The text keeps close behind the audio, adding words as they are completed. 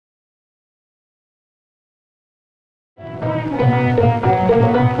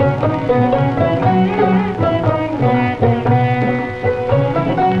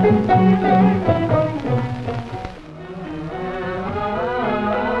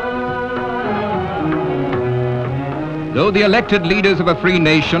Though the elected leaders of a free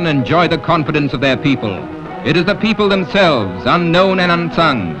nation enjoy the confidence of their people, it is the people themselves, unknown and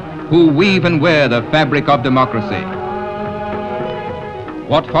unsung, who weave and wear the fabric of democracy.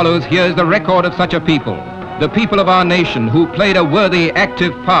 What follows here is the record of such a people, the people of our nation who played a worthy,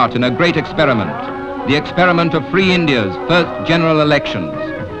 active part in a great experiment, the experiment of free India's first general elections.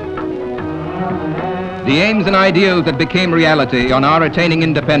 The aims and ideals that became reality on our attaining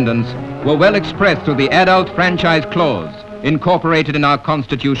independence were well expressed through the adult franchise clause incorporated in our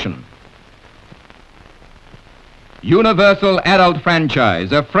Constitution. Universal adult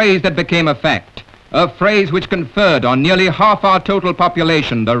franchise, a phrase that became a fact, a phrase which conferred on nearly half our total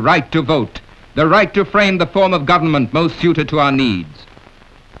population the right to vote, the right to frame the form of government most suited to our needs.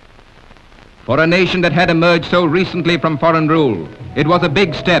 For a nation that had emerged so recently from foreign rule, it was a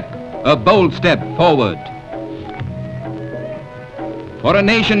big step, a bold step forward. For a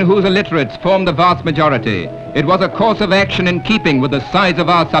nation whose illiterates formed the vast majority, it was a course of action in keeping with the size of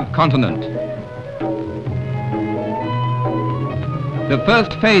our subcontinent. The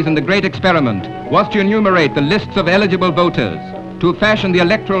first phase in the great experiment was to enumerate the lists of eligible voters, to fashion the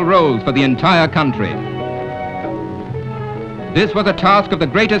electoral rolls for the entire country. This was a task of the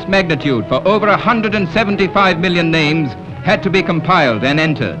greatest magnitude, for over 175 million names had to be compiled and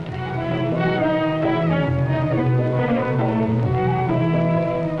entered.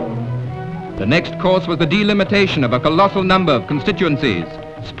 The next course was the delimitation of a colossal number of constituencies,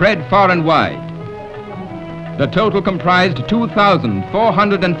 spread far and wide. The total comprised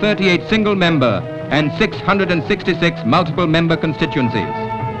 2,438 single-member and 666 multiple-member constituencies.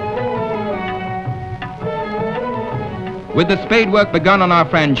 With the spade work begun on our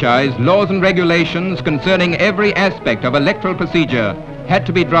franchise, laws and regulations concerning every aspect of electoral procedure had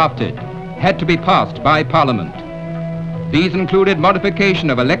to be drafted, had to be passed by Parliament. These included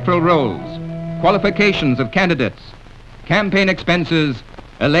modification of electoral rolls, qualifications of candidates, campaign expenses,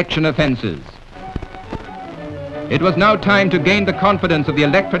 election offences. It was now time to gain the confidence of the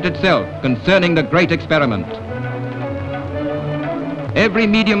electorate itself concerning the great experiment. Every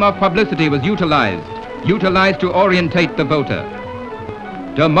medium of publicity was utilized to orientate the voter.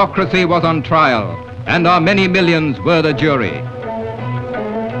 Democracy was on trial, and our many millions were the jury.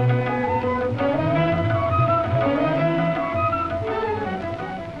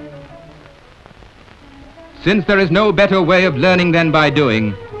 Since there is no better way of learning than by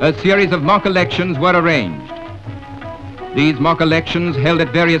doing, a series of mock elections were arranged. These mock elections, held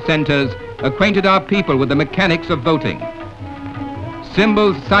at various centers, acquainted our people with the mechanics of voting.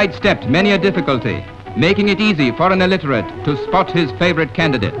 Symbols sidestepped many a difficulty, making it easy for an illiterate to spot his favorite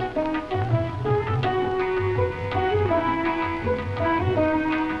candidate.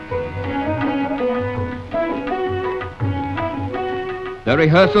 The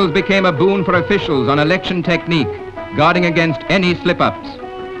rehearsals became a boon for officials on election technique, guarding against any slip-ups.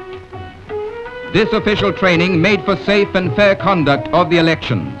 This official training made for safe and fair conduct of the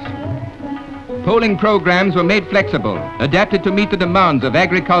elections. Polling programs were made flexible, adapted to meet the demands of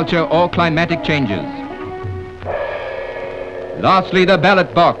agriculture or climatic changes. Lastly, the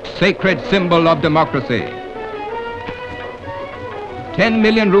ballot box, sacred symbol of democracy. 10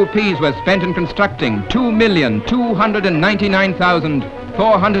 million rupees were spent in constructing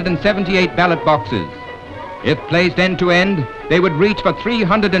 2,299,478 ballot boxes. If placed end to end, they would reach for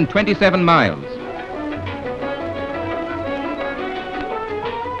 327 miles.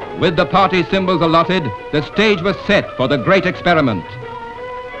 With the party symbols allotted, the stage was set for the great experiment.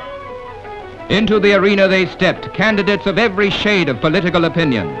 Into the arena they stepped, candidates of every shade of political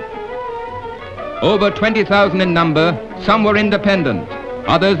opinion. Over 20,000 in number, some were independent,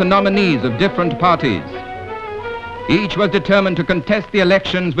 others the nominees of different parties. Each was determined to contest the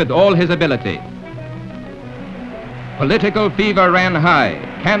elections with all his ability. Political fever ran high.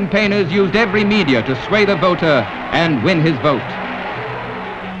 Campaigners used every media to sway the voter and win his vote.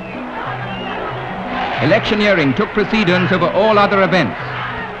 Electioneering took precedence over all other events.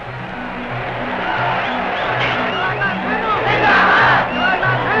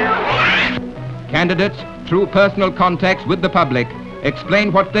 Candidates, through personal contacts with the public,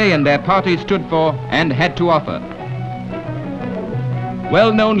 explained what they and their parties stood for and had to offer.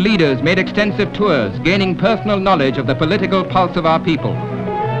 Well-known leaders made extensive tours, gaining personal knowledge of the political pulse of our people.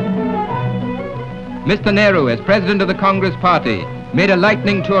 Mr. Nehru, as president of the Congress Party, made a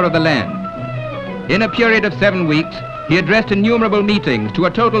lightning tour of the land. In a period of 7 weeks, he addressed innumerable meetings to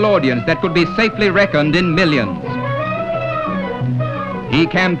a total audience that could be safely reckoned in millions. He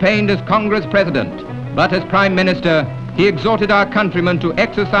campaigned as Congress President, but as Prime Minister, he exhorted our countrymen to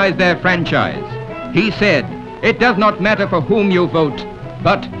exercise their franchise. He said, "It does not matter for whom you vote,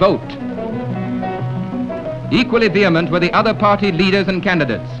 but vote." Equally vehement were the other party leaders and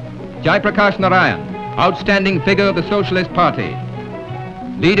candidates. Jayaprakash Narayan, outstanding figure of the Socialist Party.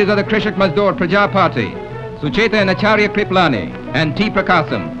 Leaders of the Krishak Mazdoor Praja Party, Sucheta and Acharya Kriplani and T.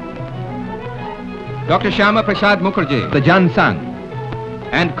 Prakasam. Dr. Shyama Prasad Mukherjee, the Jan Sangh,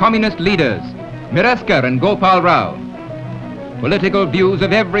 and communist leaders, Miraskar and Gopal Rao. Political views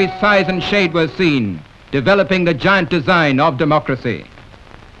of every size and shade were seen, developing the giant design of democracy.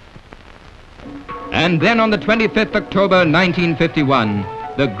 And then on the 25th October 1951,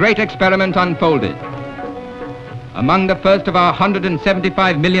 the great experiment unfolded. Among the first of our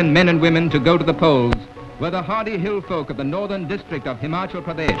 175 million men and women to go to the polls were the hardy hill folk of the northern district of Himachal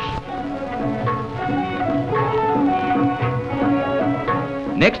Pradesh.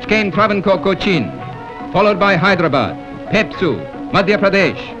 Next came Travancore Cochin, followed by Hyderabad, Pepsu, Madhya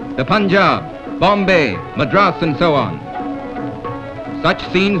Pradesh, the Punjab, Bombay, Madras and so on. Such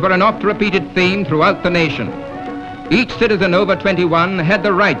scenes were an oft-repeated theme throughout the nation. Each citizen over 21 had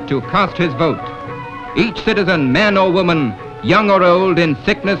the right to cast his vote. Each citizen, man or woman, young or old, in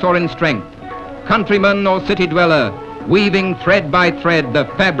sickness or in strength, countryman or city dweller, weaving thread by thread the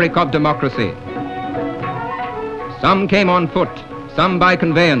fabric of democracy. Some came on foot, some by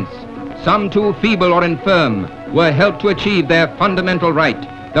conveyance, some too feeble or infirm, were helped to achieve their fundamental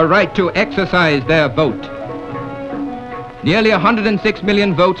right, the right to exercise their vote. Nearly 106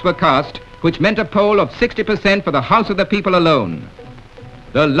 million votes were cast, which meant a poll of 60% for the House of the People alone.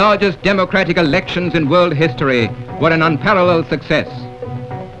 The largest democratic elections in world history were an unparalleled success.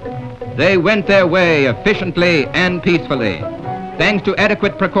 They went their way efficiently and peacefully, thanks to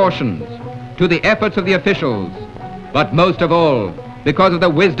adequate precautions, to the efforts of the officials, but most of all, because of the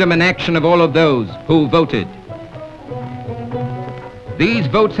wisdom and action of all of those who voted. These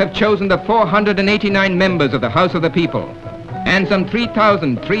votes have chosen the 489 members of the House of the People and some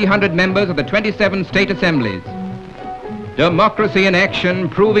 3,300 members of the 27 state assemblies. Democracy in action,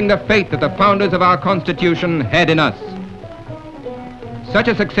 proving the faith that the founders of our Constitution had in us. Such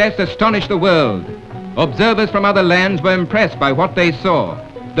a success astonished the world. Observers from other lands were impressed by what they saw,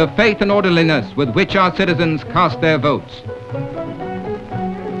 the faith and orderliness with which our citizens cast their votes.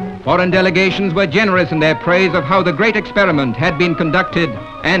 Foreign delegations were generous in their praise of how the great experiment had been conducted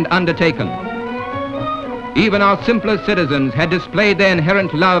and undertaken. Even our simplest citizens had displayed their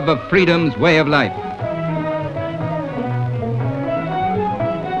inherent love of freedom's way of life.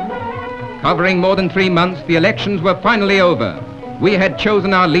 Covering more than 3 months, the elections were finally over. We had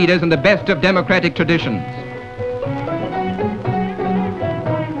chosen our leaders in the best of democratic traditions.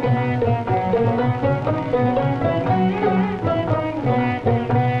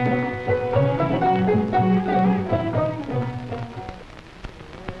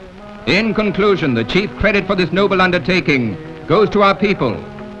 In conclusion, the chief credit for this noble undertaking goes to our people,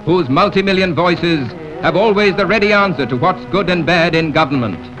 whose multi-million voices have always the ready answer to what's good and bad in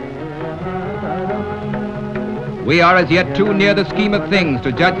government. We are as yet too near the scheme of things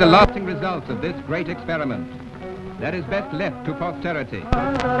to judge the lasting results of this great experiment. That is best left to posterity.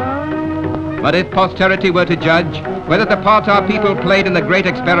 But if posterity were to judge whether the part our people played in the great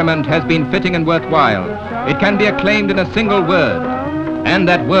experiment has been fitting and worthwhile, it can be acclaimed in a single word. And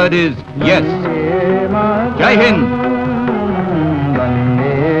that word is yes. Jai Hind.